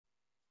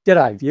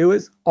G'day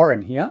viewers,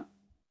 Oren here.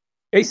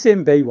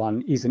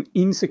 SMB1 is an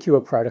insecure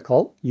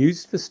protocol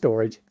used for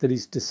storage that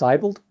is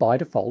disabled by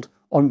default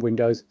on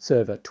Windows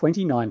Server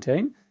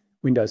 2019,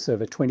 Windows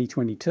Server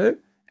 2022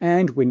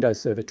 and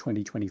Windows Server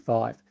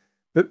 2025,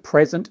 but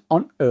present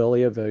on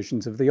earlier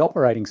versions of the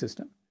operating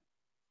system.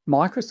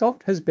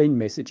 Microsoft has been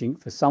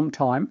messaging for some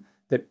time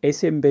that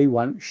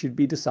SMB1 should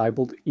be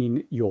disabled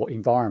in your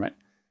environment.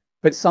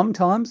 But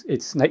sometimes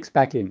it sneaks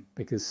back in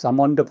because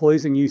someone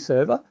deploys a new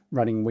server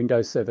running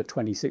Windows Server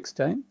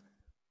 2016,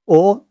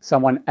 or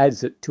someone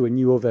adds it to a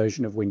newer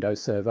version of Windows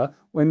Server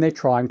when they're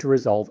trying to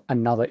resolve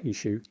another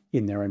issue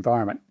in their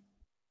environment.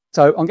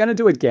 So I'm going to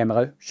do a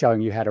demo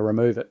showing you how to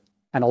remove it,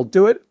 and I'll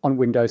do it on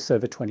Windows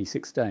Server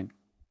 2016.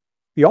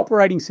 The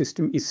operating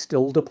system is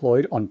still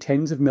deployed on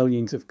tens of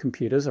millions of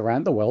computers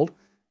around the world,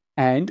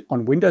 and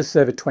on Windows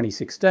Server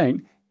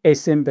 2016,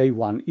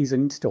 SMB1 is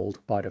installed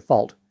by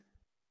default.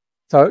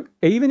 So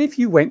even if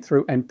you went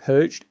through and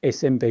purged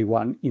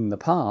SMB1 in the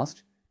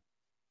past,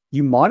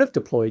 you might have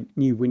deployed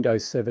new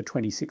Windows Server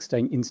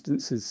 2016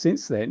 instances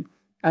since then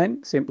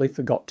and simply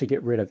forgot to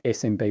get rid of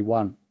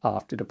SMB1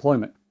 after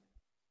deployment.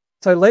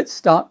 So let's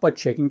start by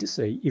checking to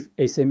see if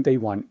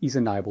SMB1 is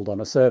enabled on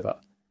a server.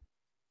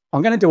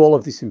 I'm going to do all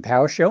of this in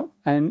PowerShell,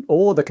 and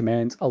all the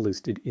commands are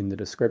listed in the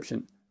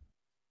description.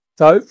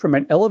 So from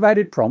an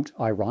elevated prompt,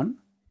 I run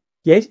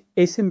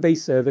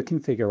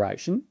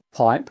Get-SmbServerConfiguration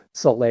pipe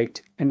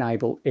select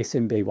enable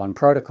SMB1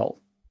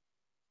 protocol.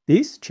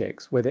 This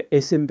checks whether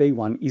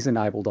SMB1 is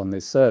enabled on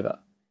this server,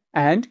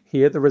 and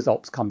here the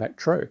results come back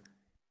true.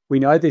 We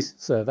know this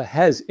server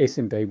has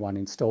SMB1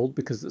 installed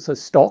because it's a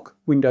stock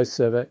Windows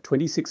Server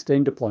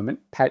 2016 deployment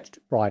patched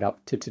right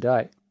up to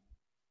today.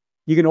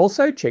 You can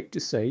also check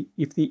to see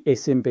if the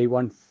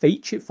SMB1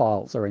 feature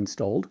files are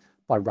installed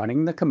by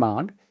running the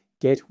command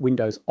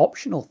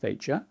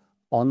Get-WindowsOptionalFeature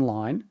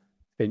online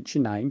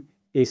Featurename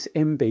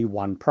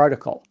SMB1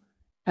 protocol.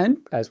 And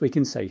as we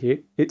can see here,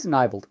 it's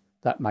enabled.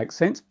 That makes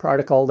sense.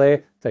 Protocol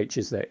there,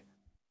 features there.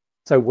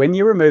 So when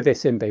you remove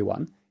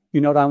SMB1,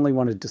 you not only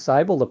want to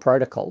disable the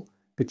protocol,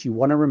 but you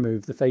want to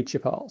remove the feature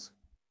files.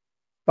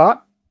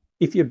 But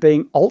if you're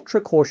being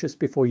ultra cautious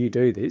before you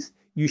do this,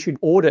 you should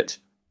audit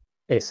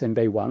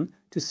SMB1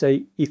 to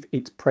see if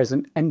it's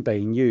present and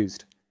being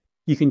used.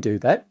 You can do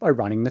that by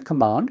running the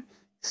command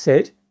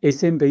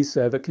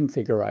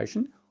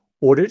Set-SmbServerConfiguration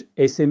audit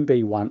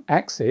SMB1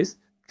 access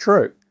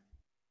true.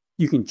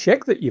 You can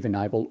check that you've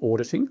enabled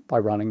auditing by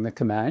running the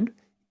command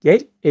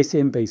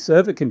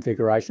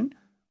Get-SmbServerConfiguration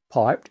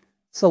piped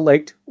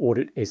select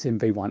audit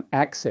SMB1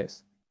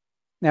 access.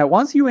 Now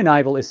once you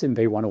enable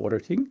SMB1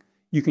 auditing,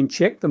 you can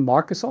check the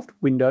Microsoft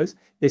Windows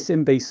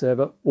SMB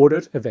Server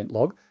audit event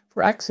log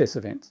for access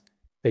events.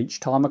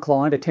 Each time a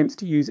client attempts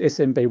to use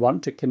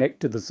SMB1 to connect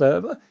to the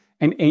server,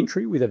 an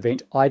entry with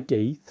event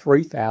ID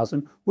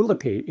 3000 will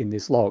appear in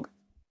this log.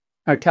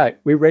 Okay,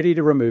 we're ready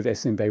to remove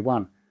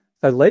SMB1.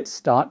 So let's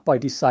start by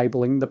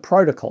disabling the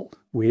protocol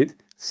with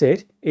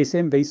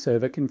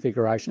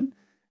Set-SmbServerConfiguration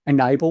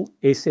enable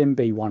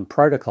SMB1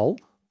 protocol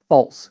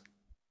false.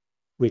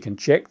 We can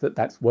check that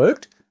that's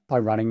worked by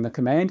running the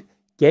command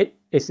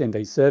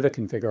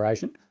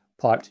Get-SmbServerConfiguration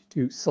piped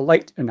to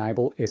select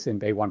enable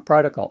SMB1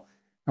 protocol,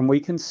 and we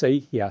can see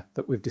here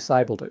that we've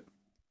disabled it.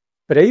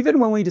 But even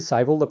when we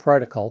disable the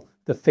protocol,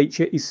 the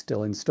feature is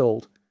still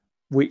installed,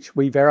 which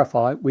we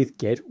verify with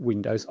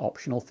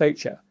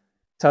Get-WindowsOptionalFeature.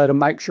 So to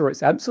make sure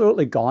it's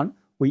absolutely gone,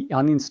 we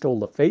uninstall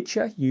the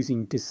feature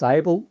using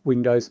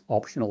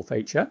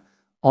Disable-WindowsOptionalFeature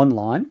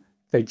online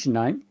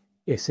Featurename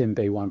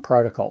SMB1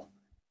 protocol.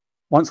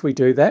 Once we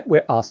do that,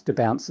 we're asked to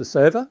bounce the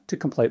server to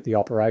complete the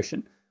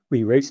operation.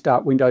 We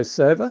restart Windows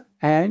Server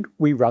and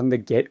we run the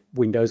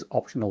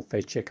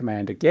Get-WindowsOptionalFeature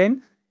command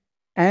again,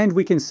 and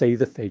we can see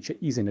the feature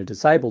is in a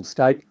disabled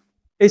state.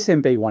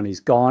 SMB1 is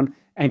gone,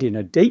 and in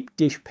a deep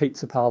dish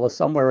pizza parlor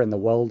somewhere in the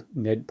world,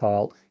 Ned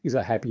Pyle is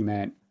a happy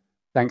man.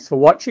 Thanks for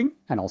watching,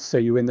 and I'll see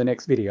you in the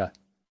next video.